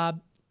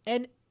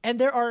 And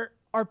there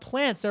are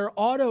plants, there are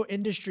auto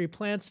industry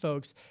plants,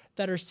 folks,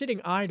 that are sitting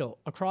idle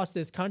across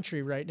this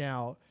country right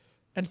now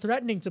and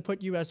threatening to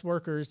put U.S.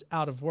 workers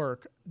out of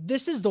work.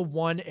 This is the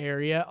one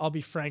area, I'll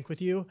be frank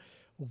with you,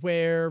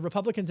 where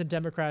Republicans and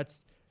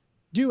Democrats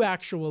do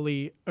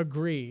actually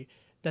agree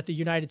that the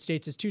United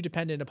States is too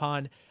dependent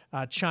upon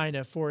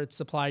China for its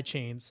supply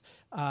chains.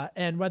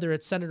 And whether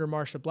it's Senator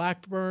Marsha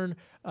Blackburn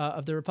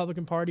of the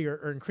Republican Party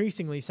or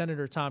increasingly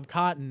Senator Tom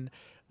Cotton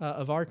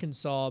of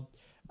Arkansas,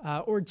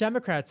 or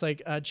Democrats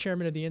like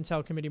Chairman of the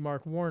Intel Committee,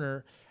 Mark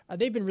Warner,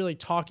 they've been really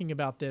talking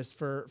about this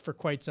for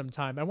quite some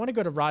time. I want to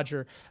go to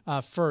Roger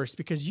first,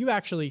 because you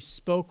actually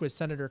spoke with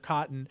Senator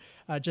Cotton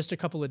just a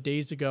couple of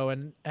days ago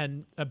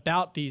and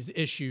about these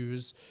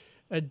issues.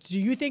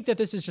 Do you think that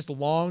this is just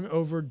long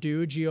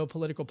overdue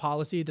geopolitical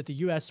policy, that the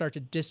U.S. start to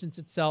distance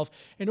itself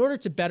in order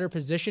to better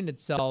position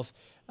itself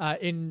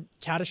in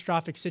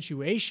catastrophic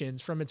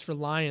situations from its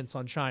reliance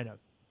on China?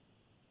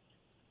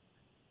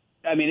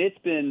 I mean, it's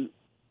been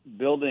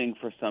building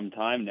for some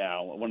time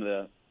now. One of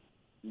the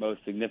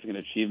most significant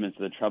achievements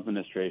of the Trump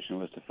administration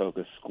was to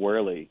focus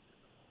squarely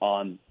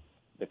on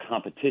the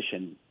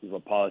competition, is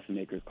what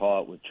policymakers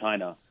call it, with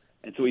China.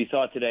 And so what you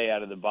saw today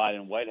out of the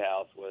Biden White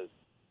House was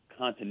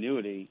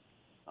continuity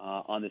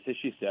on this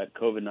issue set.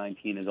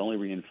 COVID-19 has only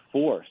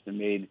reinforced and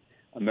made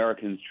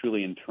Americans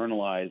truly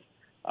internalize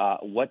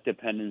what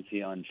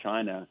dependency on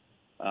China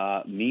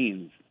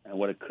means and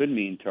what it could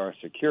mean to our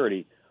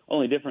security.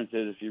 Only difference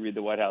is if you read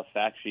the White House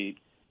fact sheet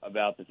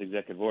about this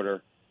executive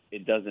order,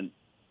 it doesn't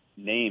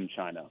name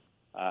China.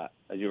 As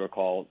you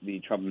recall, the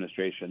Trump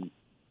administration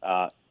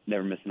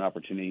never missed an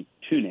opportunity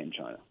to name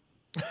China.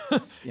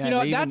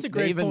 Yeah, that's a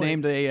great They even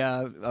point. named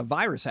a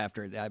virus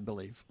after it, I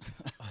believe.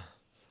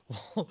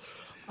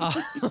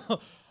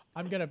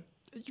 I'm going to,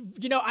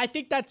 I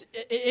think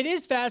it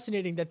is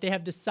fascinating that they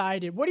have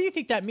decided. What do you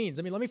think that means?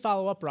 I mean, let me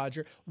follow up,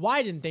 Roger.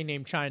 Why didn't they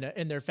name China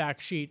in their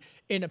fact sheet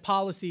in a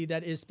policy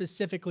that is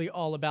specifically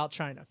all about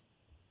China?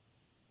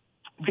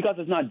 Because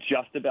it's not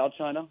just about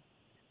China,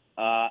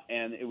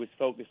 and it was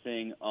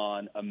focusing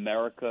on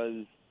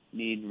America's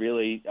need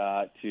really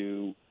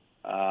to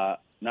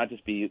not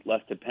just be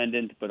less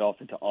dependent, but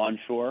also to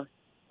onshore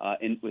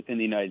within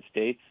the United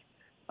States.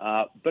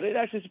 But it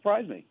actually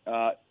surprised me.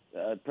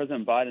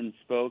 President Biden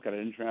spoke at an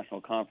international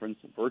conference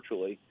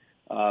virtually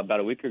about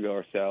a week ago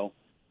or so,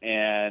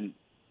 and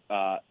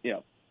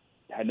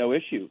had no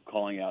issue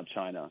calling out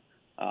China.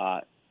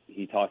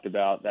 He talked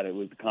about that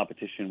the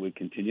competition would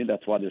continue.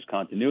 That's why there's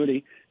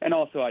continuity, and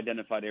also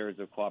identified areas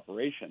of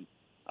cooperation.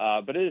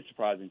 But it is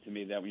surprising to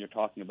me that when you're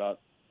talking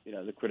about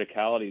the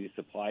criticality of the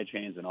supply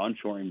chains and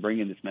onshoring,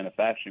 bringing this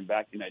manufacturing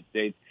back to the United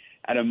States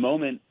at a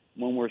moment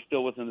when we're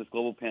still within this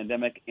global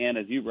pandemic, and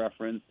as you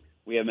referenced,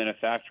 we have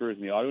manufacturers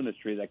in the auto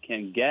industry that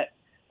can't get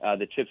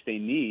the chips they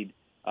need,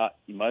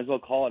 you might as well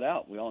call it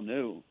out. We all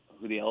knew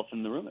who the elephant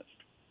in the room is.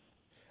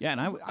 Yeah, and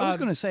I was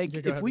going to say,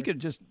 if we could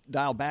just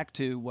dial back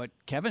to what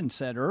Kevin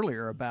said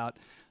earlier about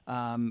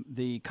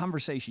the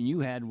conversation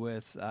you had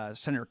with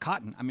Senator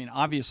Cotton. I mean,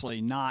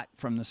 obviously not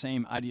from the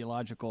same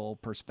ideological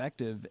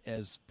perspective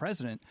as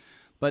president,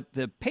 but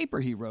the paper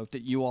he wrote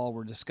that you all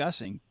were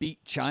discussing,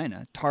 Beat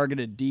China,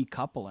 Targeted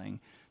Decoupling,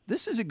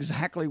 this is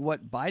exactly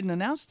what Biden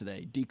announced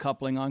today: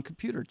 decoupling on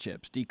computer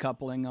chips,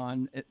 decoupling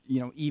on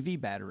EV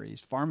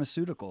batteries,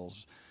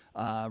 pharmaceuticals,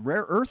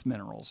 rare earth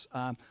minerals.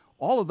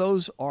 All of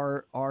those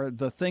are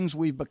the things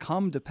we've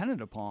become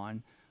dependent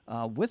upon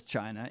with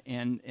China,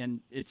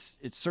 and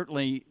it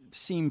certainly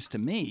seems to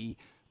me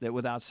that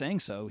without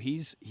saying so,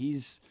 he's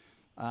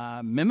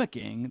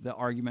mimicking the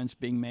arguments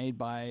being made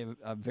by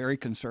a very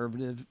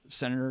conservative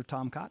Senator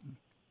Tom Cotton.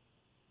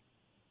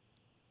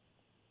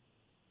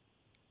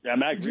 Yeah,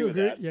 I agree with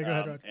that. Yeah, go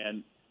ahead, Rod.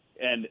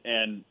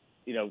 And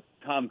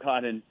Tom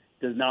Cotton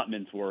does not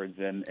mince words,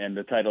 and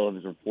the title of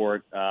his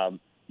report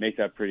makes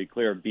that pretty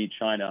clear. Beat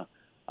China.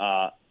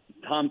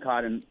 Tom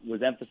Cotton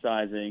was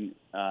emphasizing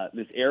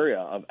this area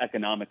of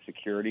economic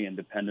security and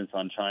dependence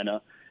on China,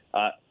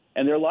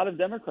 and there are a lot of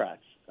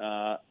Democrats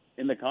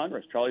in the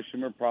Congress. Charlie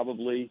Schumer,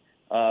 probably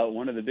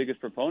one of the biggest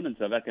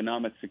proponents of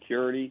economic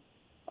security,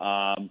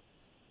 and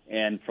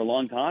for a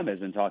long time has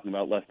been talking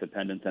about less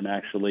dependence and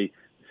actually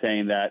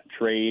saying that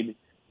trade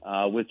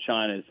with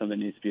China is something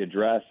that needs to be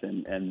addressed,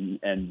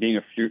 and being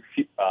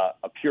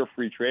a pure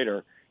free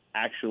trader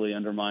actually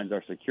undermines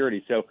our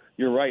security. So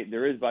you're right,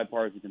 there is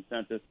bipartisan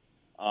consensus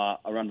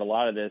around a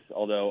lot of this,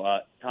 although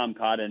Tom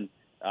Cotton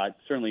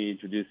certainly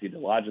introduced the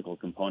ideological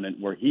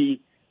component where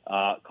he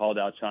called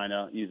out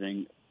China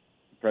using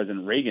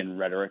President Reagan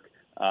rhetoric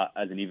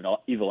as an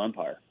evil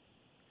empire.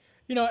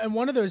 And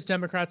one of those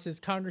Democrats is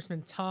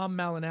Congressman Tom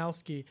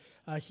Malinowski.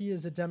 He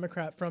is a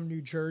Democrat from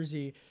New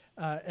Jersey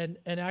and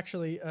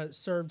actually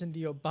served in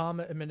the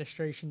Obama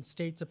administration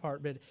State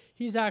Department.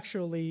 He's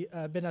actually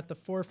been at the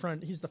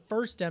forefront. He's the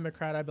first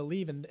Democrat, I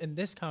believe, in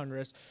this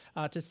Congress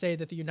to say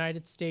that the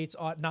United States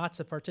ought not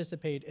to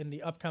participate in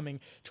the upcoming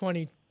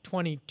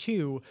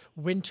 2022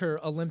 Winter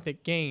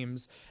Olympic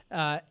Games.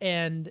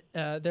 And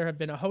there have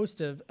been a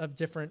host of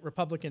different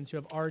Republicans who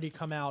have already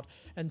come out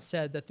and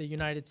said that the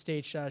United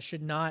States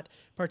should not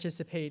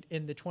participate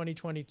in the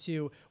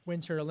 2022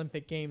 Winter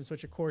Olympic Games.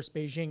 which, of course,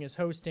 Beijing is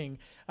hosting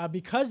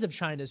because of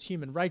China's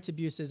human rights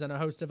abuses and a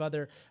host of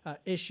other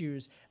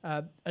issues.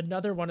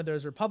 Another one of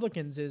those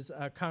Republicans is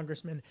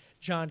Congressman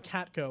John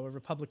Katko, a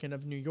Republican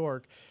of New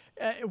York.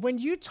 When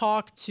you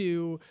talk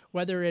to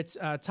whether it's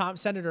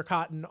Senator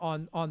Cotton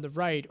on the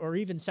right or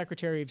even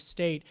Secretary of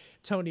State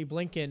Tony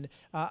Blinken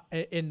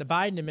in the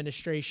Biden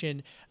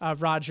administration,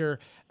 Roger,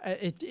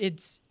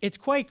 it's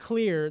quite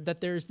clear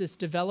that there's this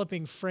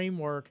developing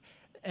framework,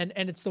 and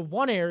it's the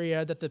one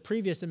area that the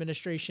previous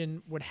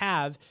administration would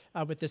have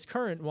with this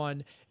current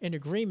one in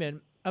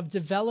agreement of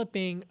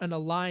developing an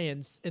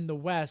alliance in the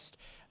West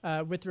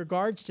with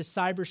regards to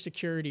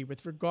cybersecurity,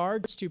 with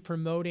regards to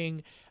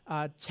promoting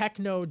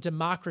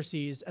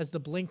techno-democracies, as the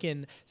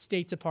Blinken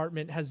State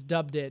Department has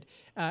dubbed it,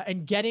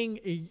 and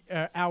getting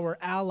our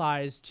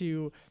allies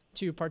to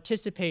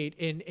participate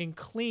in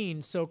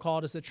clean,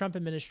 so-called, as the Trump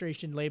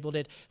administration labeled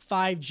it,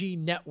 5G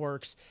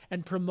networks,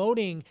 and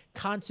promoting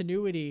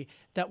continuity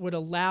that would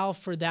allow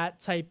for that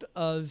type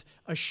of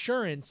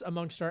assurance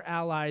amongst our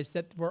allies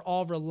that we're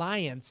all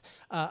reliant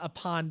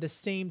upon the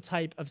same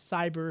type of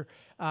cyber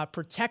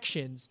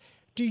protections.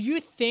 Do you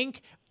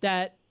think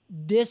that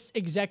this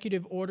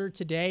executive order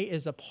today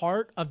is a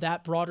part of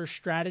that broader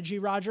strategy,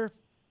 Roger?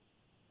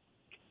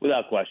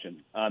 Without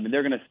question. And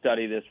they're going to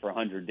study this for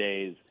 100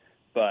 days.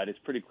 But it's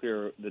pretty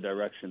clear the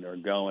direction they're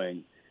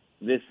going.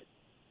 This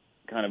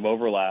kind of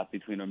overlap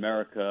between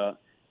America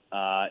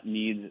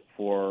needs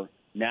for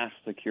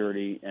national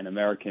security and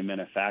American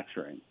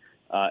manufacturing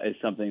is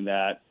something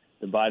that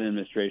the Biden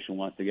administration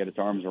wants to get its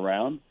arms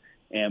around,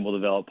 and will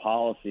develop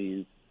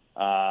policies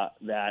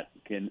that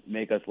can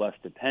make us less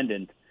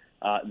dependent.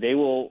 They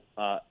will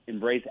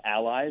embrace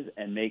allies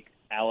and make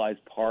allies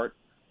part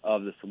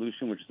of the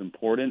solution, which is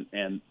important.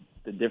 And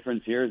the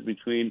difference here is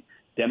between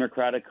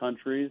democratic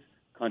countries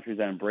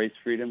that embrace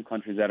freedom,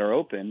 countries that are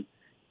open,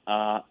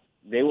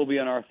 they will be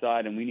on our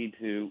side, and we need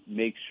to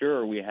make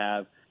sure we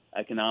have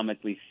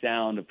economically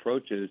sound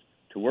approaches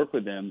to work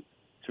with them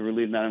to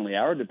relieve not only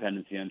our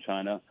dependency on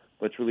China,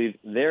 but to relieve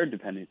their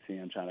dependency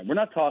on China. We're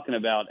not talking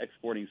about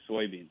exporting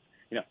soybeans.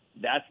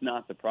 That's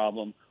not the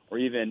problem, or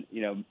even,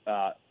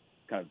 kind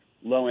of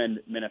low-end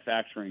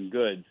manufacturing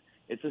goods.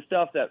 It's the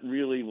stuff that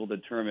really will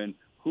determine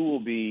who will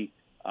be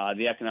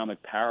the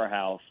economic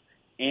powerhouse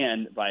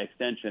and, by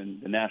extension,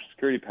 the national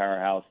security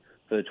powerhouse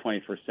for the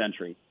 21st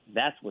century.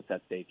 That's what's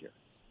at stake here.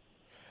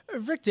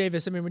 Rick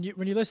Davis, I mean, when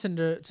you listen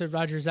to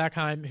Roger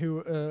Zakheim, who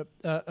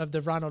of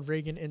the Ronald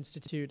Reagan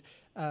Institute,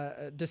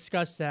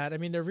 discuss that, I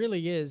mean, there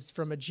really is,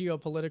 from a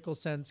geopolitical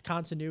sense,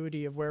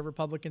 continuity of where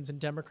Republicans and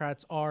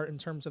Democrats are in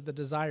terms of the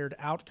desired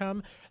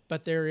outcome,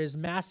 but there is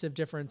massive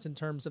difference in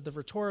terms of the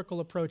rhetorical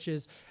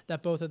approaches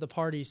that both of the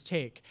parties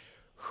take.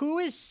 Who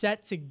is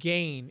set to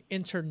gain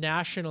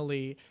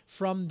internationally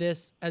from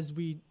this, as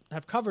we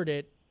have covered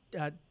it,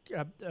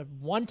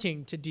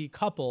 wanting to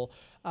decouple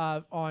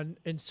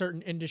in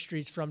certain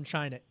industries from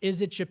China?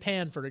 Is it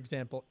Japan, for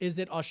example? Is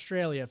it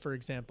Australia, for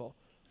example?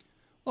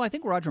 Well, I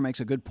think Roger makes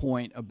a good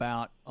point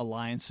about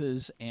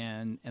alliances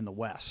and the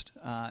West.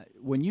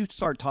 When you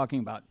start talking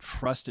about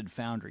trusted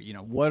foundry,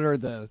 what are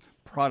the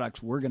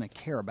products we're going to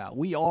care about?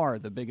 We are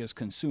the biggest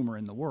consumer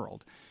in the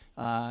world.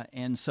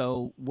 And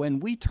so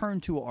when we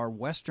turn to our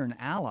Western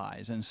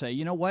allies and say,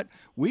 you know what,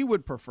 we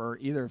would prefer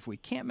either, if we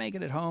can't make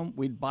it at home,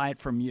 we'd buy it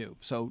from you.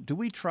 So do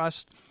we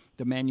trust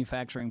the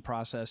manufacturing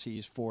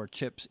processes for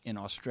chips in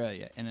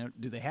Australia? And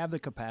do they have the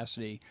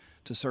capacity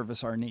to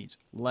service our needs?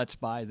 Let's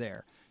buy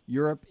there.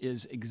 Europe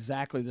is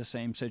exactly the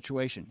same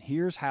situation.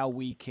 Here's how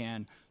we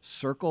can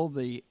circle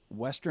the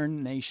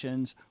Western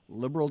nations,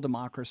 liberal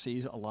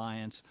democracies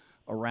alliance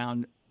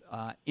around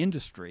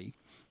industry,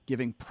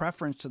 giving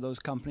preference to those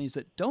companies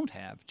that don't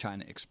have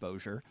China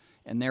exposure,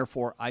 and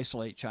therefore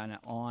isolate China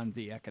on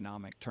the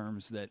economic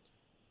terms that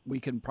we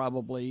can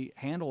probably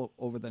handle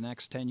over the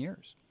next 10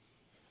 years.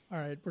 All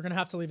right, we're going to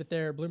have to leave it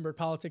there. Bloomberg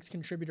Politics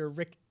contributor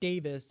Rick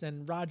Davis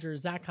and Roger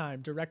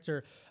Zakheim,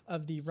 director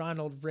of the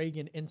Ronald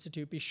Reagan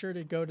Institute. Be sure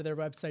to go to their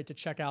website to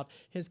check out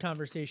his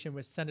conversation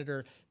with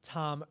Senator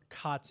Tom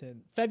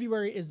Cotton.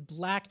 February is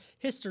Black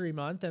History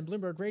Month, and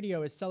Bloomberg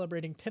Radio is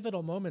celebrating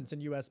pivotal moments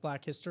in U.S.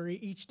 Black history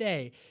each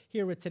day.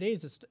 Here with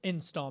today's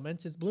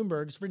installment is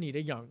Bloomberg's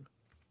Renita Young.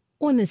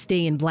 On this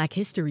day in Black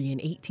history in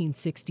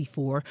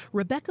 1864,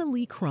 Rebecca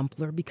Lee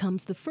Crumpler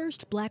becomes the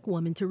first Black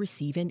woman to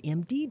receive an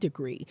MD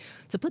degree.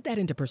 To put that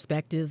into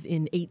perspective,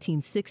 in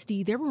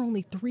 1860, there were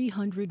only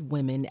 300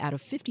 women out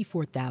of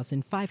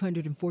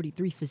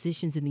 54,543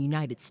 physicians in the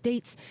United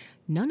States.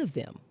 None of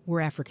them were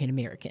African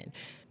American.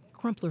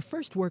 Crumpler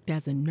first worked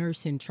as a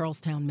nurse in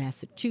Charlestown,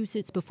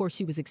 Massachusetts, before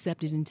she was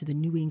accepted into the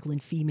New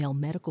England Female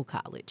Medical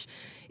College.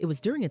 It was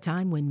during a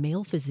time when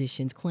male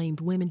physicians claimed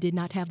women did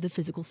not have the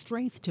physical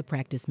strength to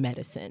practice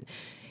medicine.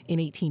 In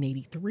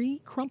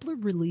 1883, Crumpler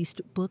released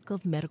Book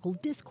of Medical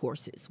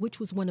Discourses, which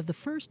was one of the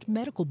first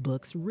medical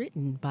books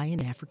written by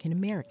an African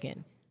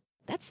American.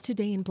 That's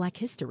today in Black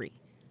history.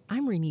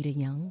 I'm Renita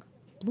Young,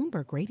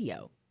 Bloomberg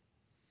Radio.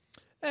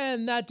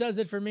 And that does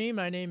it for me.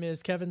 My name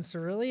is Kevin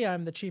Cirilli.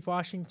 I'm the Chief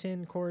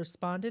Washington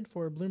Correspondent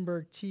for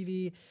Bloomberg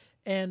TV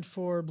and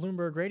for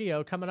Bloomberg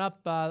Radio. Coming up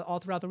all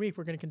throughout the week,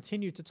 we're going to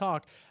continue to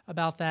talk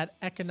about that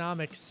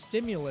economic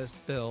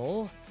stimulus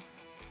bill.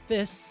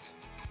 This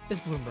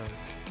is Bloomberg.